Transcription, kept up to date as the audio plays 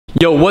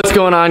Yo, what's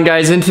going on,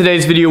 guys? In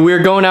today's video,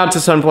 we're going out to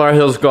Sunflower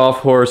Hills Golf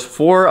Course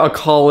for a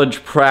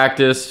college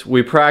practice.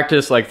 We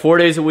practice like 4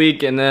 days a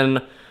week, and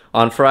then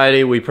on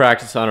Friday, we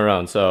practice on our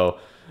own. So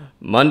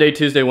Monday,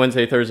 Tuesday,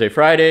 Wednesday, Thursday,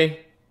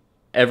 Friday,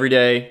 every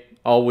day,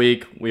 all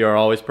week, we are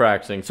always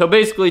practicing. So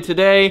basically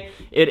today,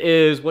 it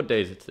is, what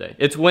day is it today?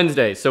 It's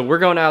Wednesday. So we're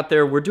going out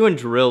there, we're doing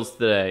drills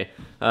today.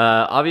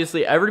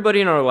 Obviously,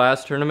 everybody in our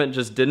last tournament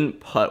just didn't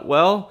putt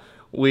well.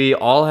 We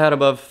all had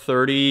above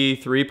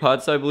 33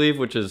 putts, I believe,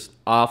 which is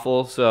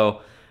awful.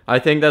 So I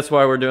think that's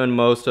why we're doing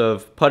most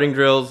of putting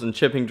drills and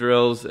chipping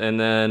drills, and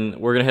then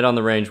we're gonna hit on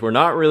the range. We're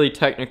not really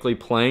technically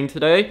playing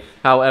today.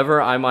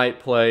 However, I might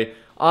play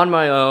on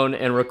my own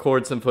and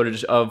record some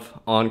footage of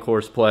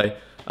on-course play.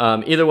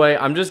 Either way,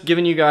 I'm just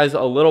giving you guys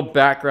a little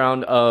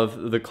background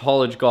of the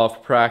college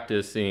golf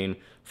practice scene.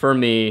 For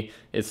me,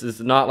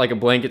 it's not like a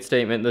blanket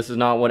statement. This is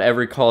not what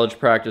every college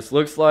practice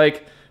looks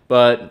like,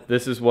 but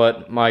this is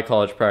what my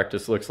college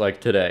practice looks like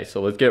today.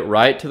 So let's get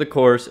right to the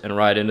course and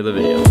right into the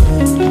video.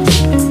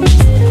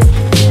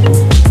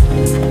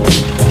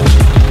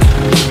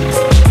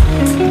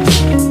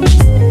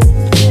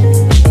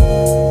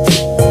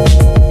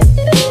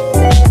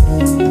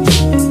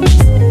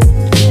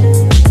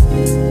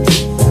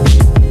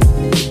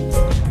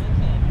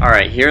 All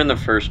right, here in the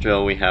first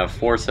drill, we have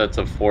 4 sets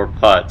of 4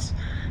 putts.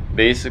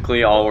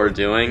 Basically, all we're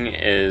doing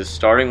is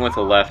starting with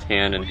the left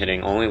hand and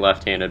hitting only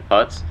left-handed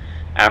putts.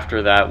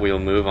 After that, we'll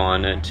move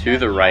on to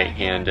the right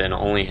hand and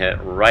only hit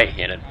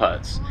right-handed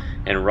putts.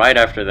 And right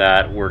after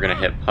that, we're going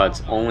to hit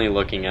putts only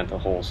looking at the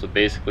hole. So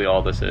basically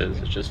all this is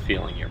just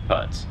feeling your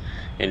putts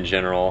in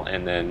general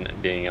and then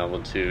being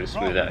able to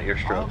smooth out your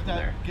stroke from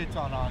there. Gets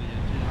on audio,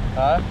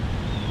 Huh?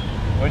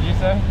 What'd you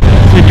say?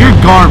 dude. You're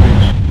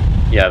garbage.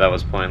 Yeah, that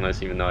was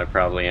pointless, even though I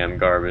probably am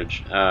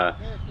garbage.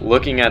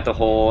 Looking at the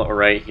hole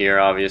right here,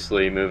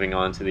 obviously moving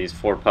on to these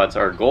 4 putts,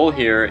 our goal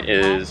here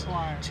is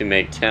to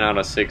make 10 out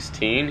of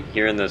 16.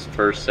 Here in this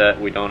first set,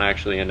 we don't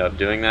actually end up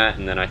doing that,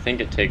 and then I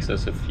think it takes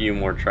us a few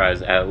more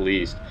tries at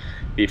least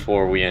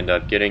before we end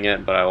up getting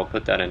it, but I will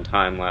put that in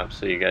time lapse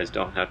so you guys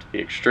don't have to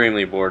be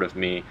extremely bored of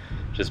me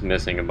just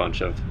missing a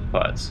bunch of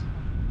putts.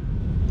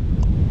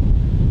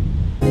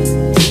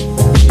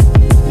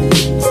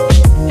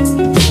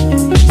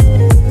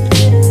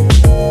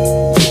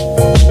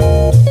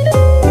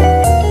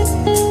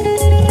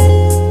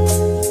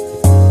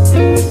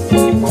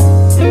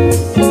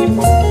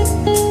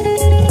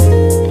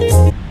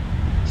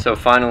 So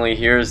finally,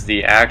 here's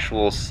the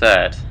actual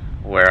set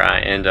where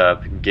I end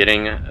up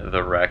getting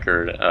the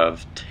record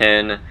of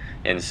 10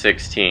 and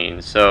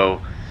 16. So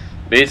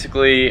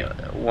basically,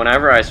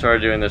 whenever I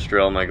started doing this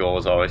drill, my goal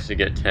was always to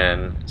get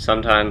 10.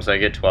 Sometimes I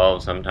get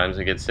 12, sometimes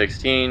I get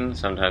 16,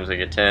 sometimes I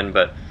get 10,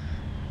 but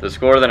the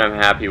score that I'm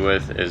happy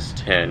with is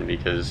 10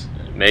 because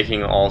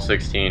making all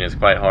 16 is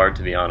quite hard,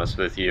 to be honest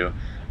with you.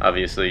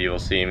 Obviously, you'll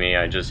see me,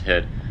 I just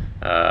hit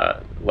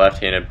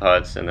left-handed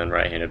putts and then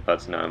right-handed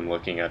putts. Now I'm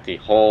looking at the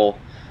hole.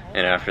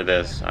 And after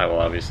this, I will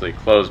obviously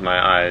close my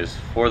eyes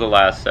for the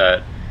last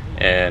set.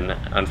 And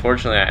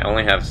unfortunately, I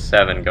only have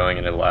 7 going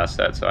into the last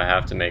set, so I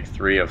have to make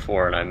 3 of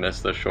 4, and I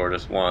missed the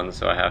shortest one,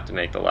 so I have to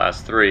make the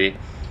last 3.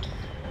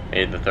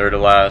 Made the third to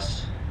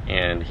last,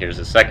 and here's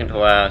the second to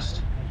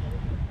last.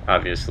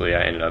 Obviously,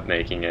 I ended up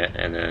making it,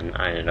 and then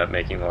I ended up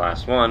making the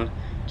last one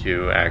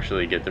to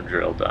actually get the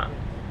drill done.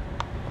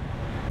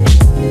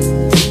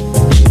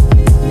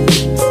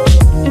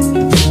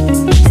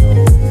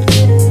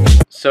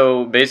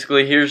 So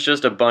basically, here's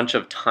just a bunch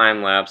of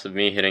time lapse of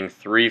me hitting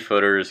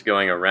 3-footers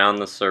going around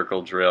the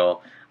circle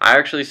drill. I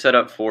actually set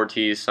up 4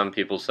 tees, some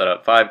people set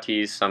up 5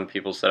 tees, some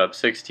people set up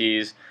 6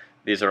 tees.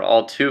 These are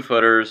all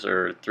 2-footers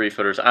or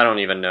 3-footers, I don't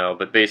even know,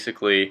 but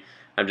basically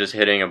I'm just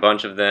hitting a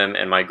bunch of them,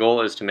 and my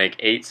goal is to make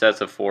 8 sets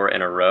of 4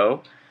 in a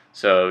row.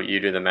 So you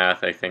do the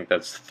math, I think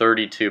that's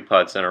 32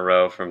 putts in a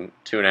row from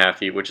 2.5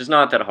 feet, which is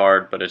not that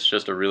hard, but it's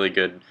just a really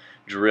good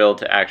drill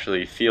to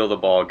actually feel the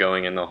ball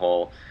going in the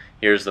hole.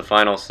 Here's the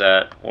final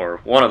set,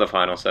 or one of the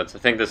final sets. I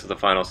think this is the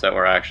final set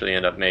where I actually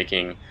end up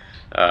making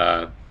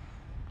 8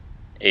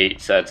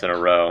 sets in a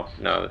row.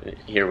 No,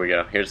 here we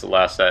go. Here's the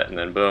last set, and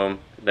then boom,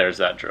 there's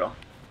that drill.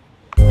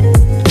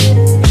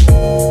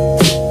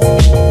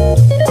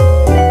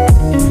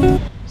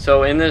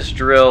 So in this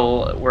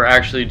drill, we're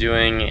actually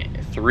doing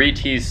 3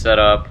 tees set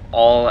up,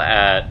 all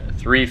at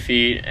 3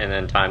 feet, and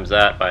then times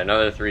that by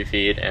another 3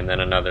 feet, and then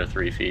another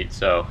 3 feet.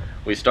 So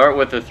we start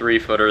with the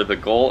 3-footer. The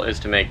goal is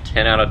to make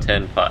 10 out of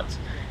 10 putts.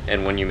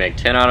 And when you make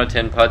 10 out of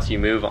 10 putts, you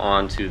move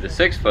on to the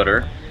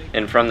 6-footer.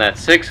 And from that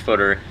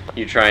 6-footer,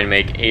 you try and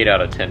make 8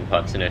 out of 10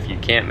 putts. And if you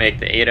can't make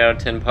the 8 out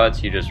of 10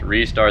 putts, you just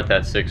restart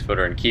that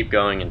 6-footer and keep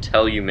going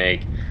until you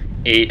make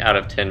 8 out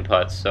of 10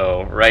 putts.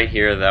 So right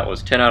here, that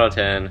was 10 out of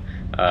 10.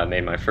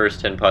 Made my first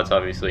 10 putts.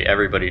 Obviously,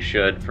 everybody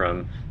should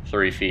from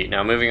 3 feet.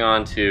 Now moving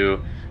on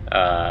to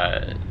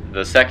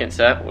the second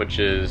set, which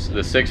is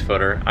the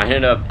 6-footer. I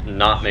ended up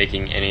not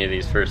making any of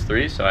these first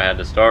 3, so I had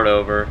to start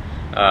over.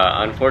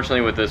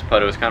 Unfortunately with this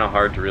putt, it was kind of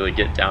hard to really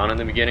get down in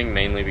the beginning,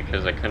 mainly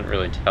because I couldn't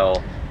really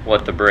tell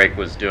what the brake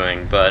was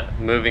doing. But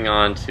moving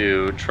on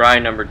to try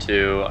number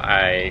 2,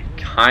 I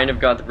kind of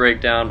got the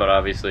brake down, but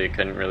obviously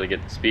couldn't really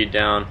get the speed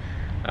down.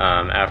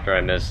 After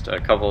I missed a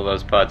couple of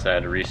those putts, I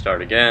had to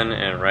restart again,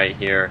 and right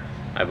here,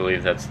 I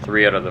believe that's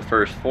 3 out of the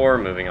first 4.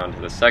 Moving on to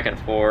the second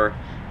 4,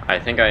 I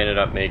think I ended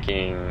up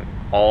making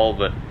all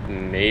but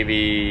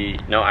maybe,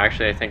 no,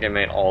 actually I think I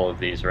made all of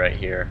these right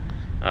here.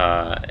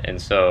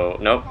 And so,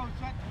 nope,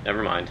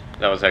 never mind.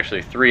 That was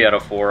actually 3 out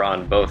of 4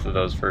 on both of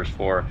those first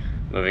 4.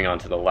 Moving on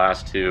to the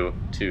last 2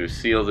 to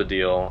seal the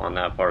deal on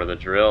that part of the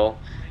drill.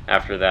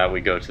 After that, we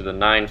go to the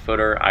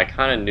 9-footer. I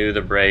kind of knew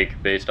the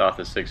break based off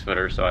the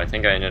 6-footer, so I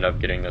think I ended up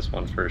getting this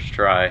one first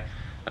try.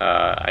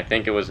 I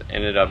think it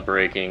ended up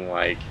breaking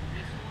like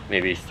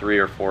maybe 3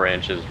 or 4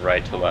 inches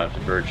right to left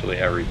virtually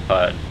every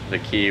putt. The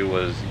key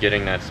was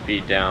getting that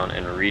speed down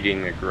and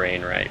reading the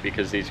grain right,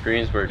 because these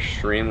greens were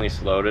extremely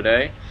slow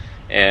today,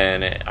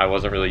 and I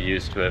wasn't really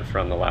used to it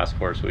from the last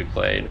course we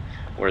played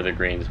where the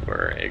greens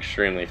were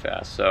extremely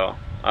fast. So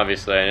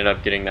obviously I ended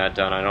up getting that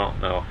done. I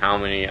don't know how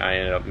many I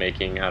ended up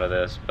making out of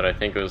this, but I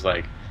think it was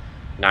like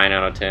 9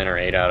 out of 10 or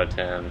 8 out of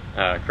 10.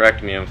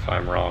 Correct me if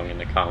I'm wrong in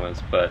the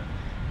comments, but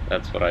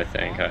that's what I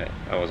think. I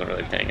wasn't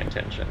really paying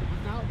attention.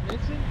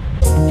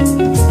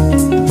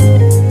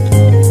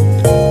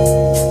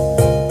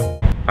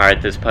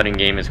 Alright, this putting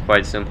game is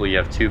quite simple. You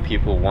have 2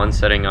 people, one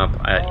setting up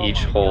at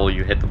each hole.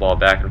 You hit the ball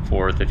back and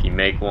forth. If you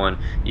make one,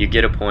 you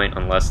get a point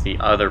unless the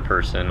other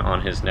person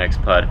on his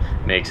next putt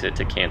makes it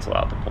to cancel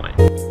out the point.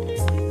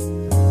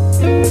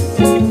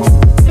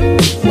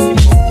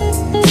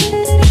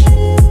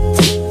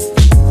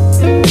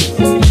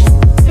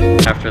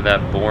 After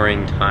that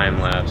boring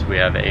time lapse, we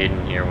have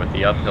Aiden here with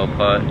the uphill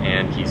putt,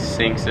 and he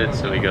sinks it,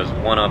 so he goes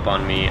 1 up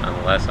on me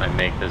unless I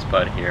make this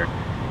putt here,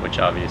 which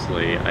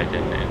obviously I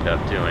didn't end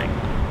up doing.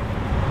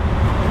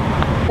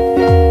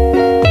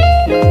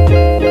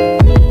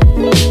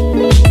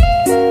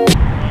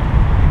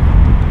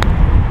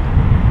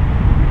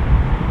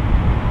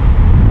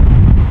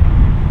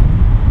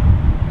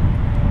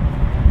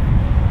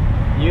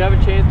 You have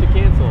a chance to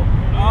cancel.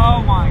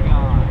 Oh my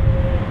god.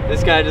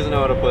 This guy doesn't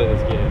know how to play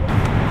this game.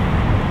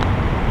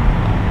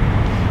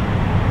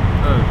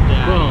 Oh,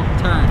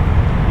 daddy. Turn.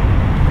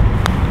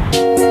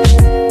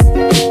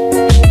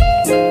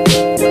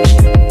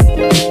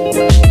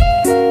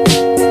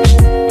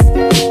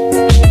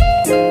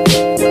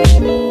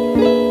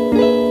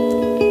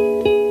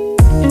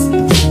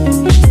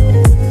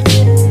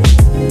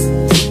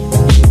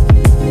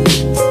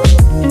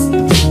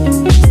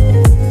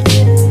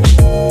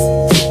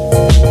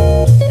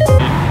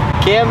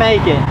 Can't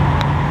make it.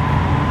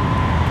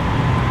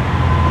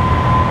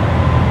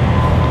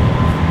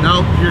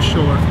 Nope, you're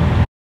short.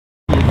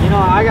 You know,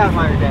 I got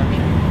my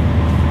redemption.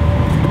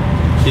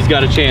 He's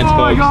got a chance, folks. Oh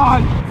my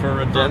God. For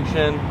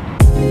redemption.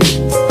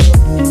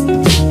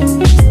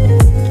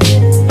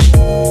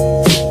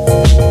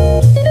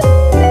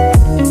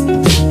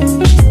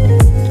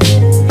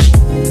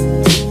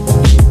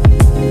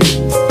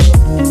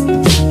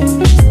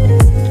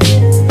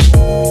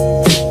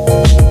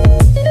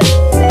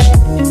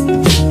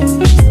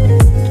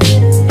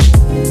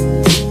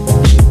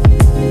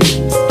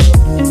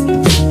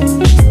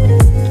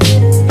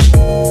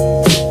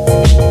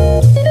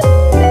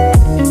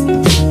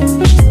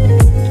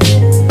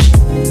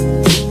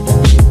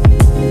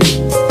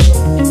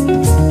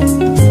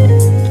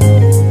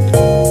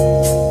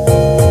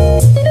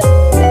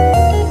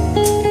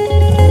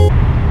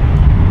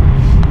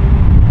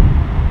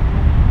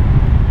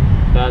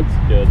 That's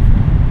good.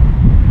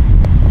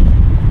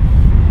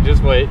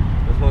 Just wait.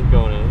 This one's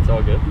going in. It's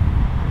all good.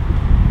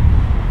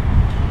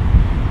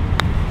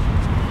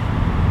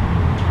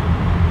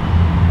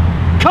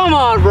 Come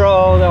on,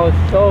 bro. That was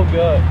so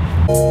good.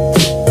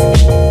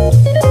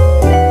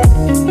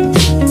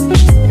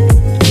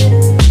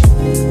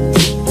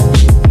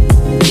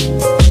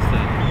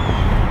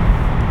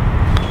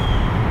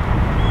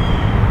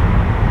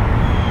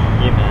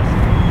 You missed.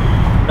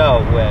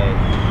 No way.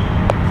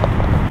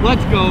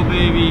 Let's go,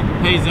 baby.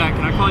 Hey, Zach,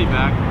 can I call you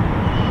back?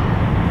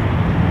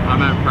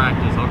 I'm at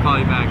practice. I'll call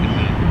you back in a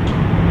minute.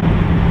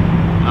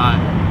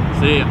 Alright.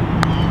 See ya.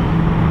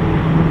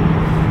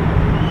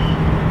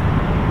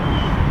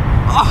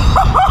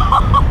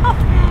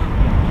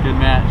 Good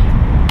match.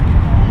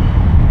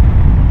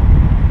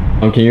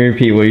 Can you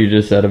repeat what you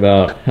just said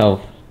about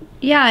health?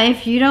 Yeah,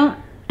 if you don't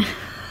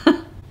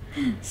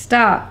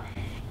stop.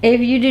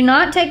 If you do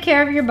not take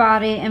care of your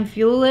body and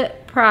fuel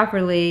it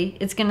properly,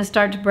 it's going to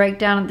start to break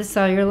down at the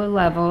cellular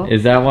level.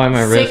 Is that why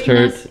my wrist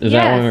hurts? Is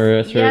that why my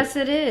wrist hurts? Yes,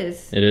 it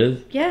is. It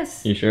is?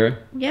 Yes. You sure?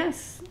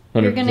 Yes.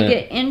 100%. You're going to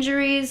get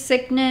injuries,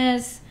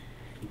 sickness.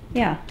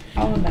 Yeah,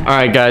 all of that.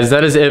 Alright guys,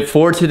 that is it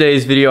for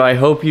today's video. I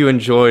hope you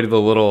enjoyed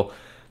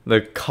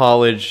the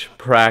college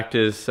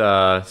practice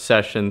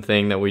session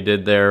thing that we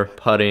did there,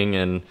 putting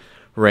and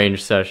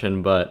range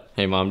session. But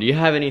hey Mom, do you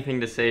have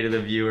anything to say to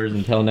the viewers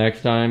until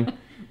next time?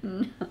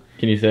 No.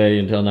 Can you say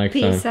until next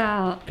time? Peace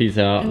out. Peace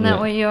out. Isn't that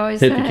what you always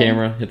say? Hit the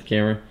camera. Hit the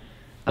camera.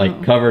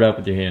 Like cover it up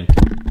with your hand.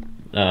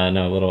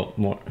 No, a little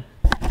more.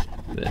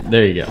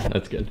 There you go.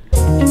 That's good.